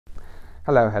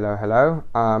Hello.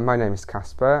 My name is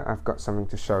Kasper. I've got something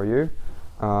to show you.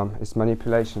 It's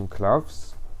manipulation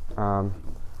gloves.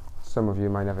 Some of you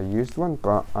might never used one,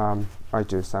 but I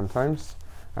do sometimes,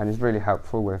 and it's really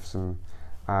helpful with some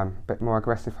bit more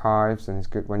aggressive hives, and it's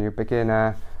good when you're a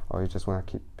beginner or you just want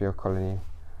to keep your colony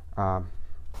a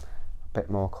bit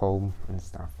more calm and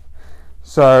stuff.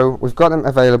 So we've got them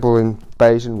available in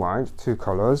beige and white, two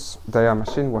colours. They are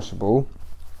machine washable.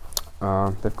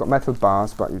 They've got metal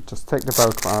bars, but you just take the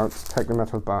Velcro out, take the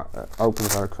metal bar, open the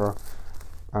Velcro,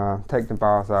 take the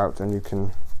bars out, and you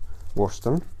can wash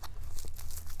them.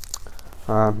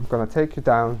 I'm going to take you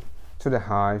down to the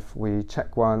hive. We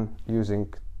check one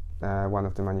using one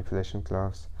of the manipulation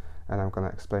gloves, and I'm going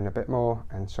to explain a bit more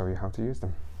and show you how to use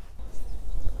them.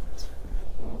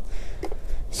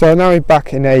 So now we're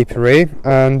back in apiary,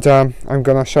 and I'm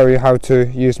going to show you how to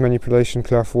use manipulation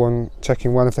glove when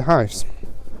checking one of the hives.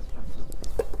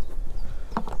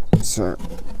 So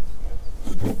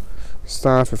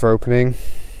start with opening.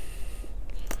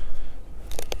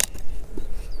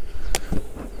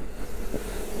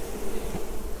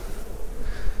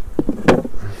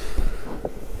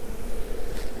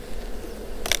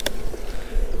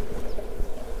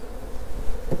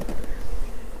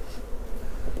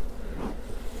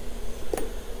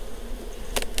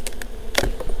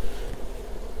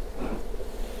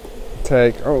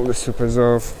 Take all the supers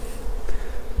off.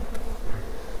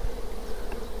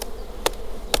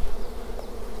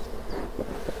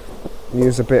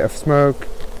 Use a bit of smoke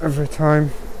every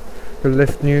time to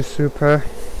lift new super.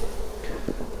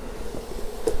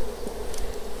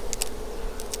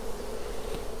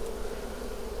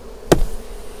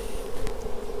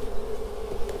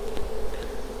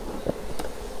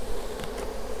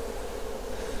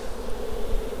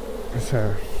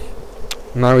 So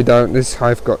now we don't. This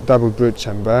hive got double brood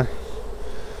chamber,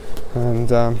 and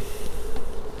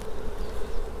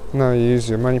now you use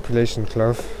your manipulation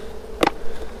glove,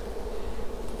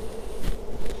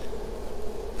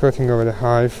 putting over the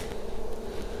hive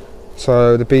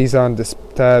so the bees aren't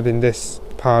disturbing this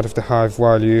part of the hive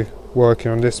while you're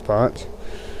working on this part.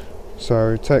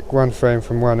 So take one frame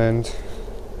from one end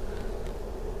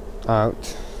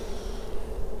out,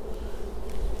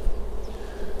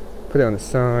 put it on the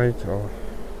side,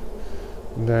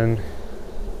 and then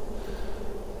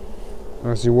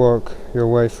as you walk your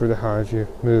way through the hive you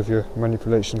move your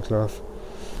manipulation glove.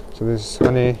 So this is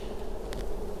honey.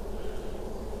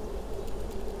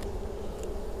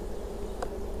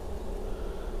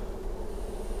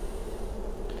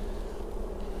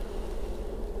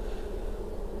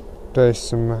 There's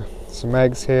some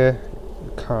eggs here.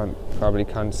 You probably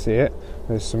can't see it.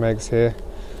 There's some eggs here.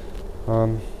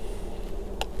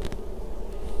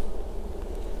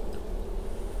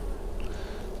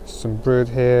 Some brood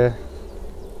here.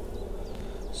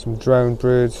 Some drone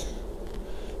brood,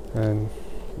 and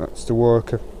that's the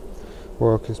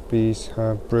workers bees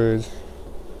brood.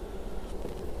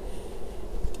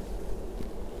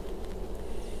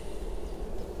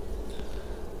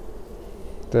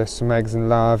 There's some eggs and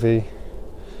larvae.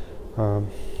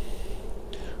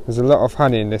 There's a lot of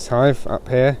honey in this hive up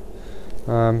here,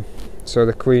 so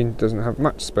the queen doesn't have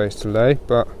much space to lay,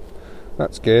 but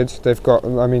that's good. They've got,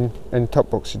 I mean, in the top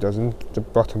box she doesn't, the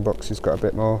bottom box has got a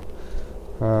bit more.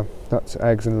 That's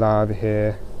eggs and larvae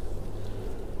here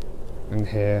and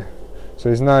here. So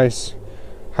there's nice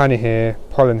honey here,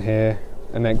 pollen here,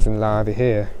 and eggs and larvae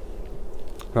here.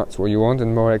 That's what you want,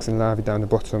 and more eggs and larvae down the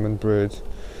bottom and brood.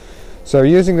 So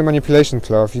using the manipulation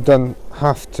glove, you don't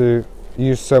have to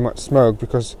use so much smoke,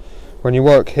 because when you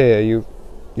work here you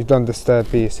don't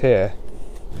disturb bees here.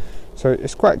 So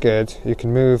it's quite good. You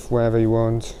can move wherever you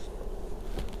want,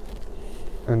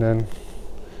 and then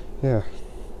yeah.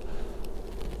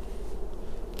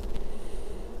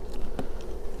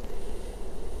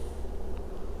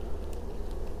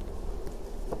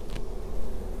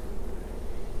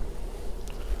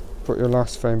 Put your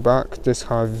last frame back. This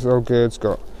hive is all good. It's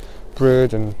got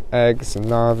brood and eggs and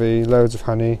larvae, loads of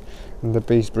honey, and the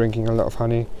bees bringing a lot of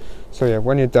honey. So yeah,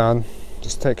 when you're done,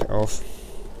 just take it off,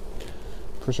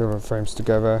 push all the frames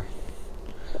together.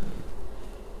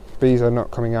 Bees are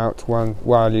not coming out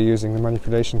while you're using the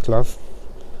manipulation glove.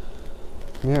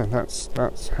 Yeah,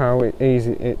 that's how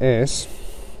easy it is,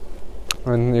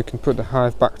 and you can put the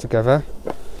hive back together,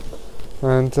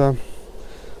 and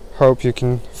hope you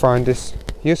can find this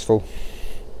useful.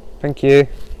 Thank you.